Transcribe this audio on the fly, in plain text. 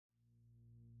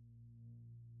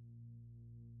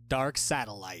Dark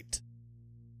Satellite.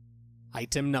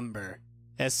 Item Number: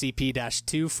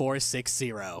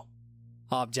 SCP-2460.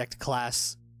 Object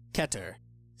Class: Keter.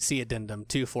 See Addendum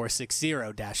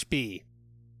 2460-B.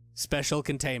 Special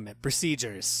Containment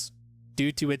Procedures.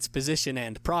 Due to its position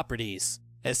and properties,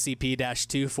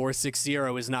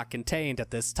 SCP-2460 is not contained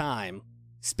at this time.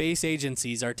 Space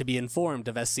agencies are to be informed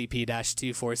of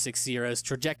SCP-2460's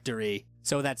trajectory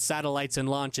so that satellites and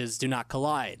launches do not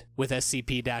collide with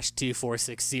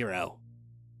SCP-2460.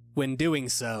 When doing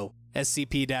so,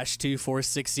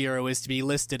 SCP-2460 is to be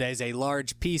listed as a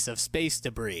large piece of space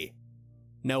debris.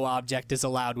 No object is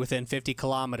allowed within 50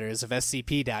 kilometers of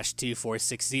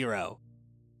SCP-2460.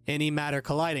 Any matter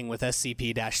colliding with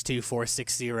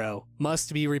SCP-2460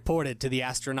 must be reported to the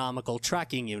Astronomical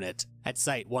Tracking Unit at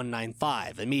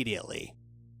Site-195 immediately.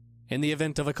 In the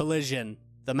event of a collision,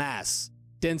 the mass,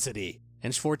 density,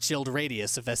 and Schwarzschild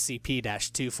radius of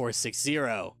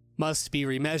SCP-2460 must be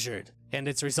remeasured and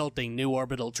its resulting new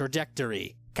orbital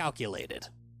trajectory calculated.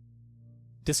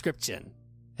 Description: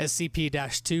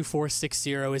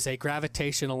 SCP-2460 is a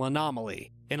gravitational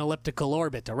anomaly in elliptical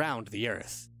orbit around the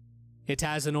Earth. It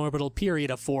has an orbital period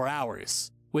of 4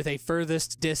 hours, with a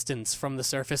furthest distance from the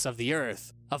surface of the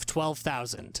Earth of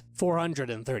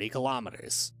 12,430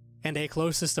 kilometers, and a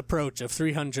closest approach of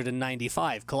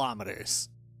 395 kilometers.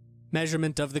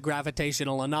 Measurement of the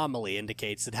gravitational anomaly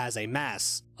indicates it has a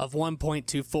mass of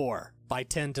 1.24 by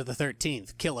 10 to the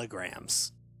 13th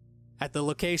kilograms. At the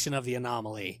location of the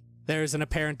anomaly, there is an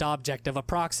apparent object of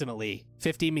approximately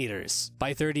 50 meters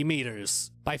by 30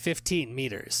 meters by 15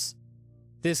 meters.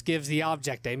 This gives the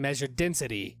object a measured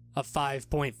density of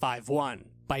 5.51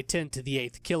 by 10 to the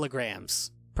 8th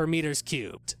kilograms per meters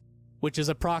cubed, which is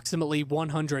approximately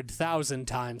 100,000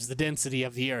 times the density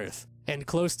of the Earth and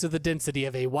close to the density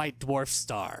of a white dwarf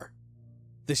star.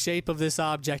 The shape of this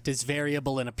object is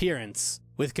variable in appearance,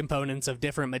 with components of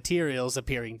different materials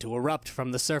appearing to erupt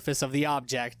from the surface of the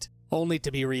object only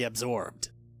to be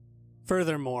reabsorbed.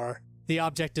 Furthermore, the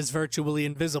object is virtually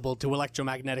invisible to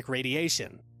electromagnetic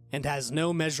radiation and has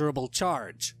no measurable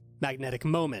charge, magnetic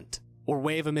moment, or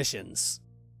wave emissions.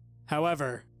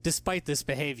 However, despite this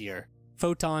behavior,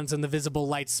 photons in the visible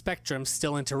light spectrum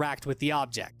still interact with the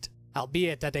object,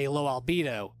 albeit at a low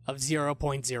albedo of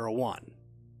 0.01.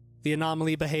 The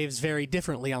anomaly behaves very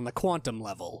differently on the quantum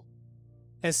level.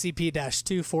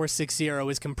 SCP-2460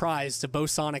 is comprised of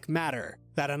bosonic matter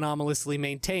that anomalously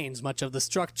maintains much of the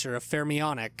structure of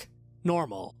fermionic,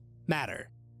 normal, matter.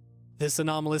 This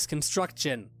anomalous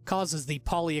construction causes the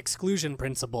Pauli exclusion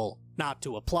principle not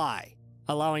to apply,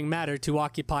 allowing matter to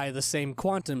occupy the same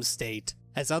quantum state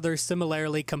as other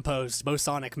similarly composed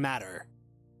bosonic matter.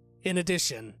 In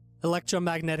addition,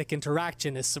 electromagnetic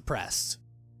interaction is suppressed.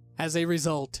 As a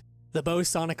result, the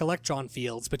bosonic electron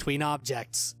fields between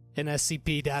objects in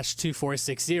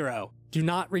SCP-2460 do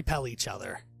not repel each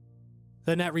other.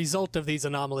 The net result of these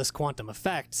anomalous quantum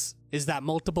effects is that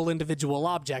multiple individual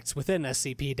objects within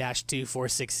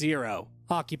SCP-2460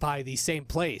 occupy the same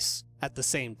place at the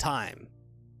same time.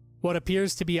 What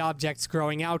appears to be objects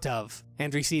growing out of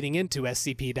and receding into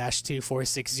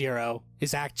SCP-2460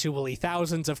 is actually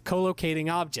thousands of co-locating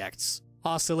objects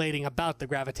oscillating about the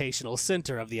gravitational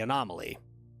center of the anomaly.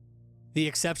 The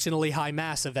exceptionally high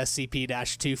mass of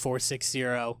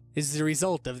SCP-2460 is the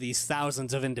result of these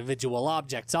thousands of individual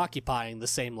objects occupying the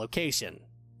same location,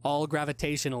 all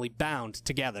gravitationally bound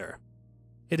together.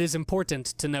 It is important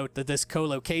to note that this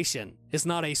co-location is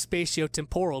not a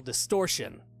spatiotemporal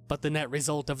distortion, but the net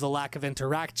result of the lack of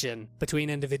interaction between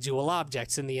individual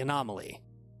objects in the anomaly.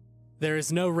 There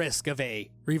is no risk of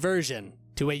a reversion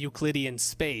to a Euclidean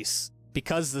space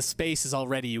because the space is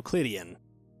already Euclidean.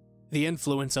 The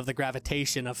influence of the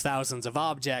gravitation of thousands of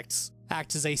objects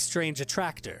acts as a strange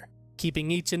attractor,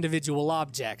 keeping each individual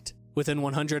object within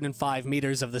 105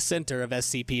 meters of the center of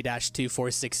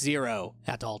SCP-2460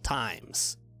 at all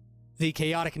times. The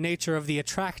chaotic nature of the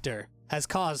attractor has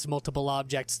caused multiple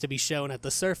objects to be shown at the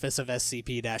surface of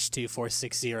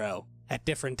SCP-2460 at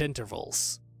different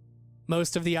intervals.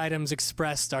 Most of the items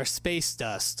expressed are space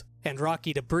dust and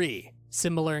rocky debris,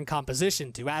 similar in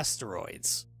composition to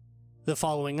asteroids. The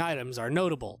following items are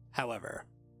notable, however.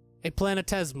 A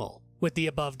planetesimal, with the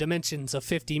above dimensions of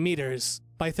 50 meters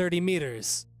by 30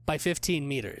 meters by 15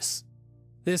 meters.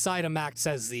 This item acts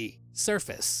as the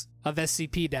surface of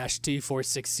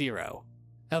SCP-2460.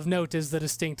 Of note is the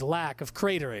distinct lack of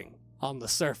cratering on the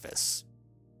surface.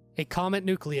 A comet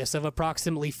nucleus of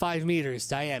approximately 5 meters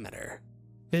diameter.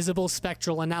 Visible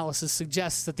spectral analysis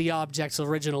suggests that the object's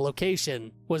original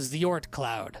location was the Oort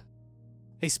cloud.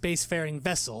 A spacefaring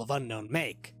vessel of unknown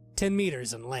make, 10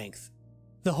 meters in length.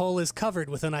 The hull is covered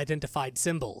with unidentified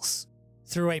symbols.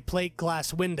 Through a plate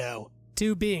glass window,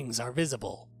 two beings are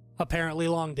visible, apparently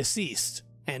long deceased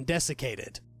and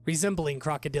desiccated, resembling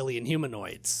crocodilian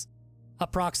humanoids.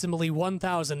 Approximately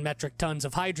 1,000 metric tons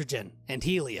of hydrogen and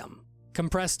helium,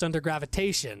 compressed under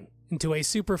gravitation into a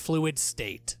superfluid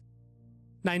state.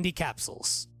 90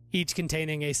 capsules, each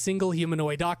containing a single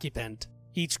humanoid occupant,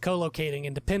 each co-locating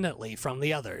independently from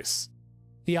the others.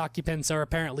 The occupants are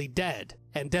apparently dead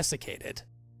and desiccated.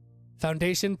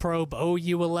 Foundation Probe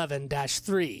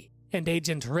OU-11-3 and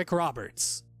Agent Rick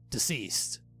Roberts,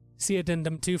 deceased. See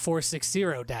Addendum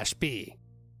 2460-B.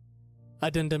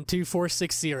 Addendum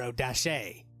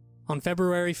 2460-A. On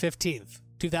February 15,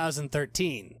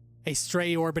 2013, a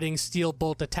stray orbiting steel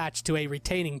bolt attached to a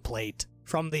retaining plate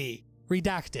from the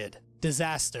redacted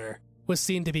disaster was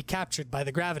seen to be captured by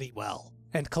the gravity well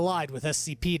and collide with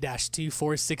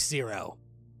SCP-2460.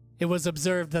 It was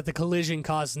observed that the collision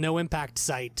caused no impact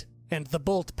site, and the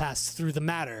bolt passed through the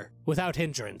matter without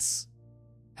hindrance.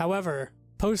 However,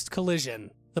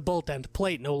 post-collision, the bolt and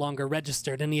plate no longer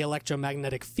registered any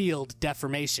electromagnetic field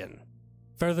deformation.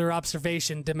 Further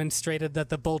observation demonstrated that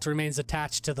the bolt remains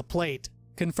attached to the plate,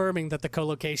 confirming that the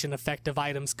collocation effect of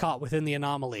items caught within the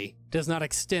anomaly does not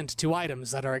extend to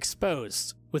items that are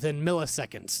exposed within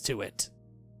milliseconds to it.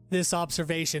 This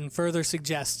observation further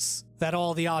suggests that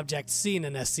all the objects seen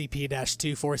in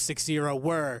SCP-2460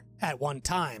 were, at one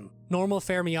time, normal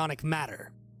fermionic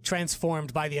matter,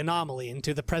 transformed by the anomaly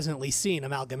into the presently seen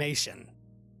amalgamation.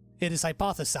 It is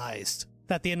hypothesized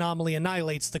that the anomaly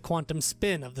annihilates the quantum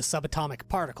spin of the subatomic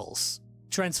particles,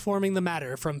 transforming the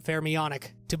matter from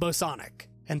fermionic to bosonic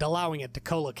and allowing it to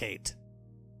collocate.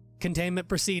 Containment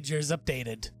procedures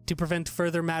updated to prevent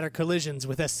further matter collisions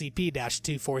with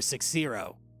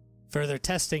SCP-2460. Further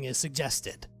testing is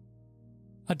suggested.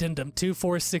 Addendum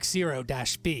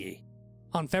 2460-B.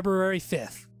 On February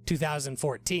 5,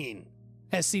 2014,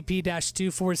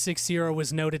 SCP-2460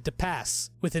 was noted to pass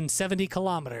within 70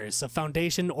 kilometers of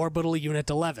Foundation Orbital Unit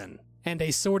 11, and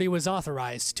a sortie was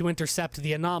authorized to intercept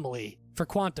the anomaly for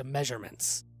quantum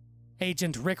measurements.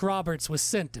 Agent Rick Roberts was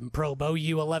sent in Probe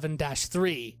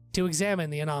OU-11-3 to examine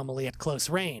the anomaly at close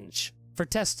range for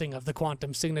testing of the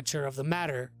quantum signature of the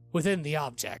matter within the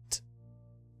object.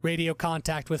 Radio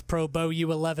contact with Probe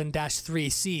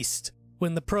OU-11-3 ceased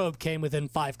when the probe came within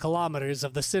 5 kilometers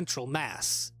of the central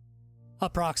mass.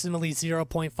 Approximately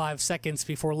 0.5 seconds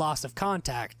before loss of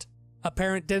contact,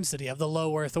 apparent density of the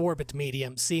low Earth orbit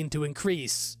medium seen to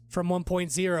increase from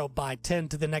 1.0 by 10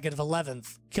 to the negative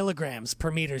 11th kilograms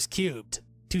per meters cubed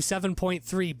to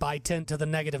 7.3 by 10 to the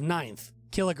negative 9th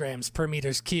kilograms per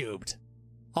meters cubed.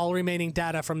 All remaining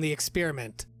data from the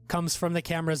experiment comes from the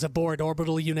cameras aboard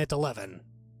Orbital Unit 11.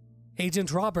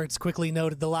 Agent Roberts quickly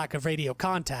noted the lack of radio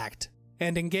contact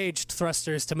and engaged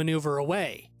thrusters to maneuver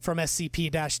away from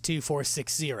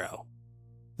SCP-2460.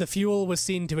 The fuel was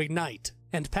seen to ignite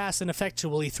and pass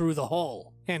ineffectually through the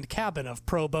hull and cabin of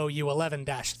Probe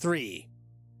OU-11-3.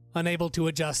 Unable to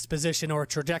adjust position or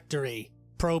trajectory,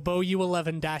 Probe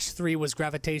OU-11-3 was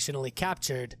gravitationally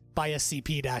captured by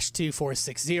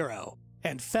SCP-2460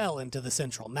 and fell into the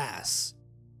central mass.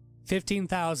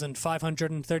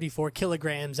 15,534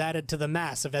 kilograms added to the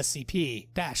mass of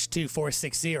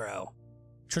SCP-2460.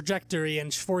 Trajectory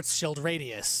and Schwarzschild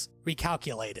radius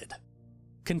recalculated.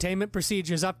 Containment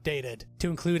procedures updated to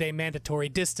include a mandatory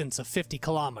distance of 50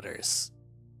 kilometers.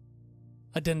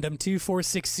 Addendum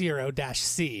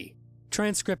 2460-C.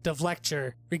 Transcript of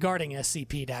lecture regarding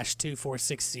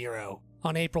SCP-2460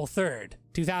 on April 3,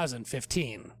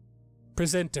 2015.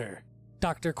 Presenter,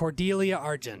 Dr. Cordelia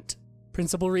Argent,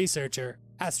 Principal Researcher,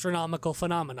 Astronomical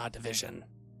Phenomena Division.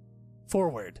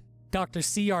 Forward. Dr.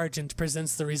 C. Argent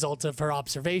presents the results of her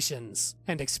observations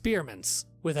and experiments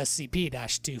with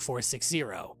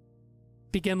SCP-2460.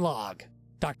 Begin log.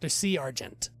 Dr. C.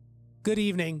 Argent. Good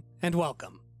evening and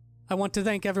welcome. I want to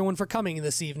thank everyone for coming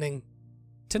this evening.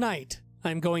 Tonight,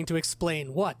 I'm going to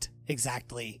explain what,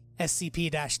 exactly,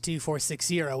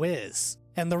 SCP-2460 is,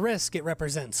 and the risk it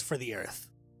represents for the Earth.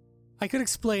 I could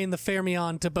explain the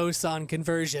fermion to boson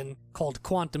conversion called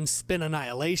quantum spin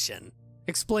annihilation,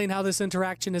 explain how this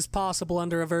interaction is possible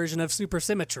under a version of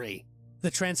supersymmetry, the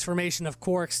transformation of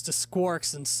quarks to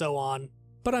squarks and so on,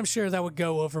 but I'm sure that would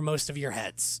go over most of your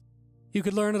heads. You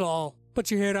could learn it all,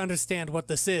 but you're here to understand what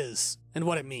this is and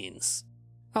what it means.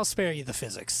 I'll spare you the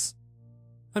physics.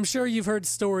 I'm sure you've heard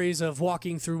stories of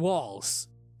walking through walls,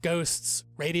 ghosts,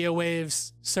 radio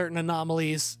waves, certain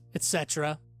anomalies,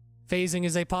 etc. Phasing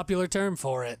is a popular term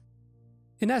for it.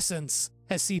 In essence,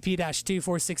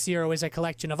 SCP-2460 is a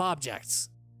collection of objects,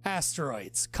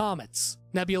 asteroids, comets,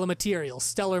 nebula material,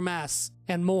 stellar mass,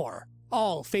 and more,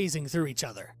 all phasing through each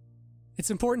other. It's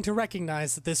important to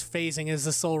recognize that this phasing is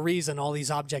the sole reason all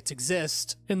these objects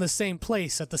exist in the same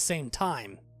place at the same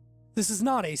time. This is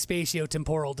not a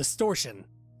spatiotemporal distortion,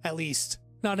 at least,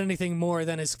 not anything more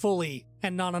than is fully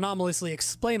and non-anomalously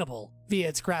explainable via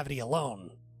its gravity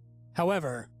alone.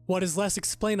 However, what is less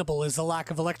explainable is the lack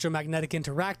of electromagnetic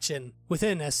interaction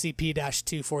within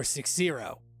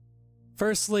SCP-2460.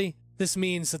 Firstly, this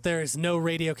means that there is no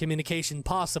radio communication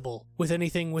possible with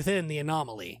anything within the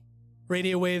anomaly.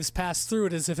 Radio waves pass through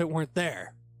it as if it weren't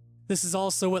there. This is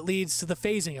also what leads to the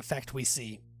phasing effect we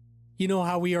see. You know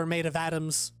how we are made of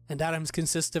atoms, and atoms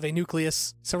consist of a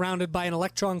nucleus surrounded by an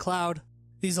electron cloud?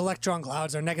 These electron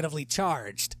clouds are negatively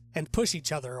charged and push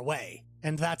each other away,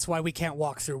 and that's why we can't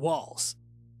walk through walls.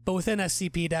 But within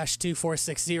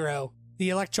SCP-2460, the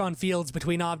electron fields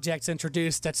between objects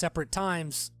introduced at separate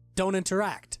times don't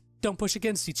interact, don't push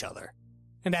against each other,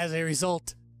 and as a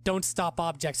result, don't stop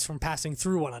objects from passing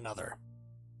through one another.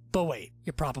 But wait,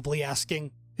 you're probably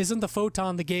asking, isn't the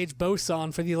photon the gauge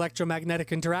boson for the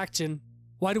electromagnetic interaction?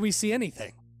 Why do we see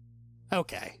anything?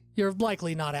 Okay, you're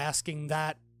likely not asking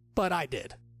that, but I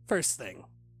did. First thing.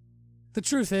 The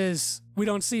truth is, we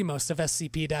don't see most of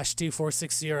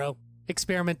SCP-2460.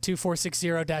 Experiment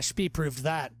 2460-B proved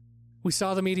that. We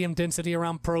saw the medium density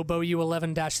around Probo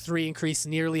U11-3 increase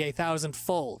nearly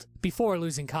 1,000-fold before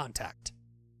losing contact.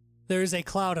 There is a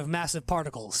cloud of massive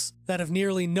particles that have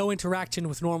nearly no interaction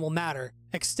with normal matter,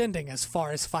 extending as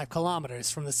far as 5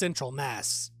 kilometers from the central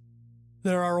mass.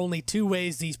 There are only two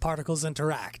ways these particles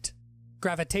interact: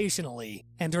 gravitationally,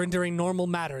 and rendering normal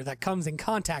matter that comes in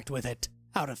contact with it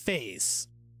out of phase.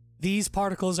 These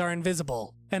particles are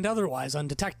invisible and otherwise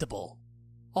undetectable,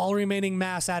 all remaining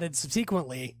mass added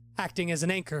subsequently acting as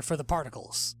an anchor for the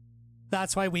particles.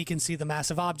 That's why we can see the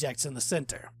massive objects in the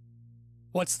center.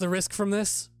 What's the risk from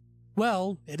this?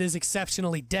 Well, it is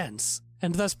exceptionally dense,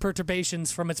 and thus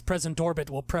perturbations from its present orbit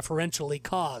will preferentially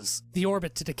cause the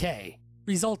orbit to decay,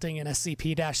 resulting in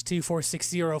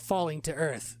SCP-2460 falling to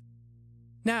Earth.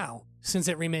 Now, since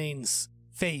it remains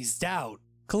phased out,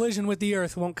 collision with the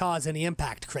Earth won't cause any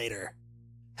impact crater.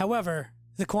 However,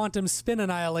 the quantum spin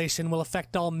annihilation will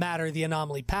affect all matter the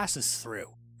anomaly passes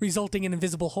through, resulting in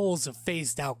invisible holes of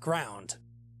phased-out ground.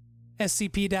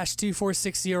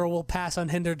 SCP-2460 will pass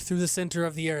unhindered through the center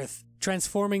of the Earth,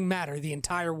 transforming matter the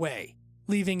entire way,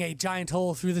 leaving a giant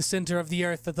hole through the center of the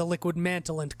Earth that the liquid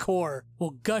mantle and core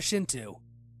will gush into,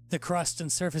 the crust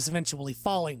and surface eventually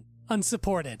falling,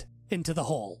 unsupported, into the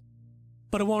hole.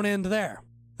 But it won't end there.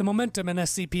 The momentum in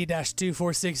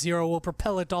SCP-2460 will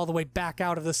propel it all the way back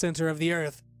out of the center of the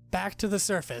Earth, back to the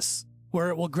surface, where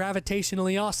it will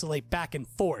gravitationally oscillate back and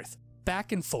forth,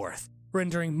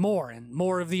 rendering more and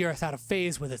more of the Earth out of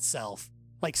phase with itself,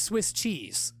 like Swiss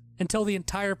cheese, until the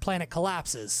entire planet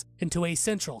collapses into a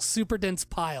central super-dense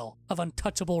pile of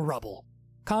untouchable rubble,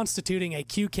 constituting a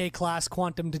QK-class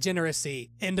quantum degeneracy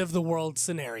end-of-the-world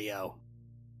scenario.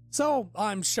 So,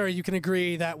 I'm sure you can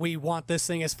agree that we want this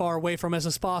thing as far away from us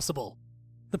as possible.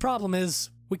 The problem is,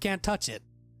 we can't touch it.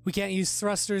 We can't use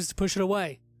thrusters to push it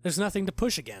away. There's nothing to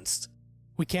push against.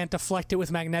 We can't deflect it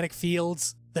with magnetic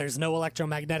fields. There's no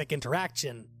electromagnetic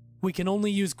interaction. We can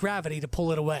only use gravity to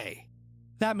pull it away.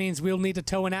 That means we'll need to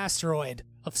tow an asteroid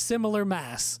of similar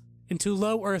mass into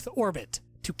low Earth orbit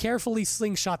to carefully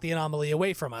slingshot the anomaly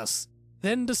away from us,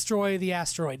 then destroy the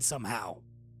asteroid somehow.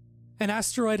 An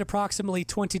asteroid approximately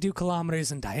 22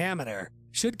 kilometers in diameter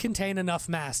should contain enough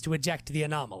mass to eject the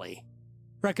anomaly.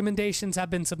 Recommendations have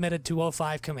been submitted to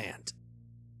O5 Command.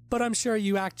 But I'm sure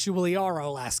you actually are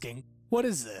all asking, what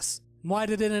is this? Why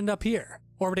did it end up here,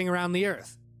 orbiting around the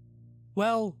Earth?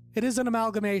 Well, it is an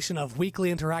amalgamation of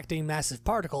weakly interacting massive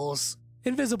particles,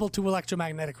 invisible to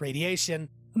electromagnetic radiation,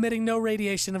 emitting no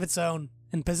radiation of its own,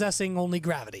 and possessing only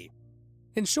gravity.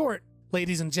 In short,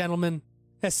 ladies and gentlemen,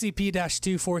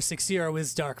 SCP-2460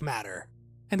 is dark matter.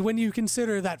 And when you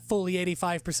consider that fully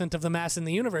 85% of the mass in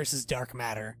the universe is dark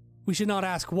matter, we should not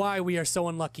ask why we are so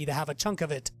unlucky to have a chunk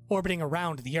of it orbiting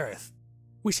around the Earth.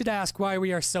 We should ask why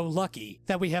we are so lucky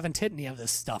that we haven't hit any of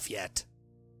this stuff yet.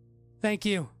 Thank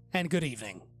you, and good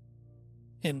evening.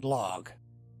 End log.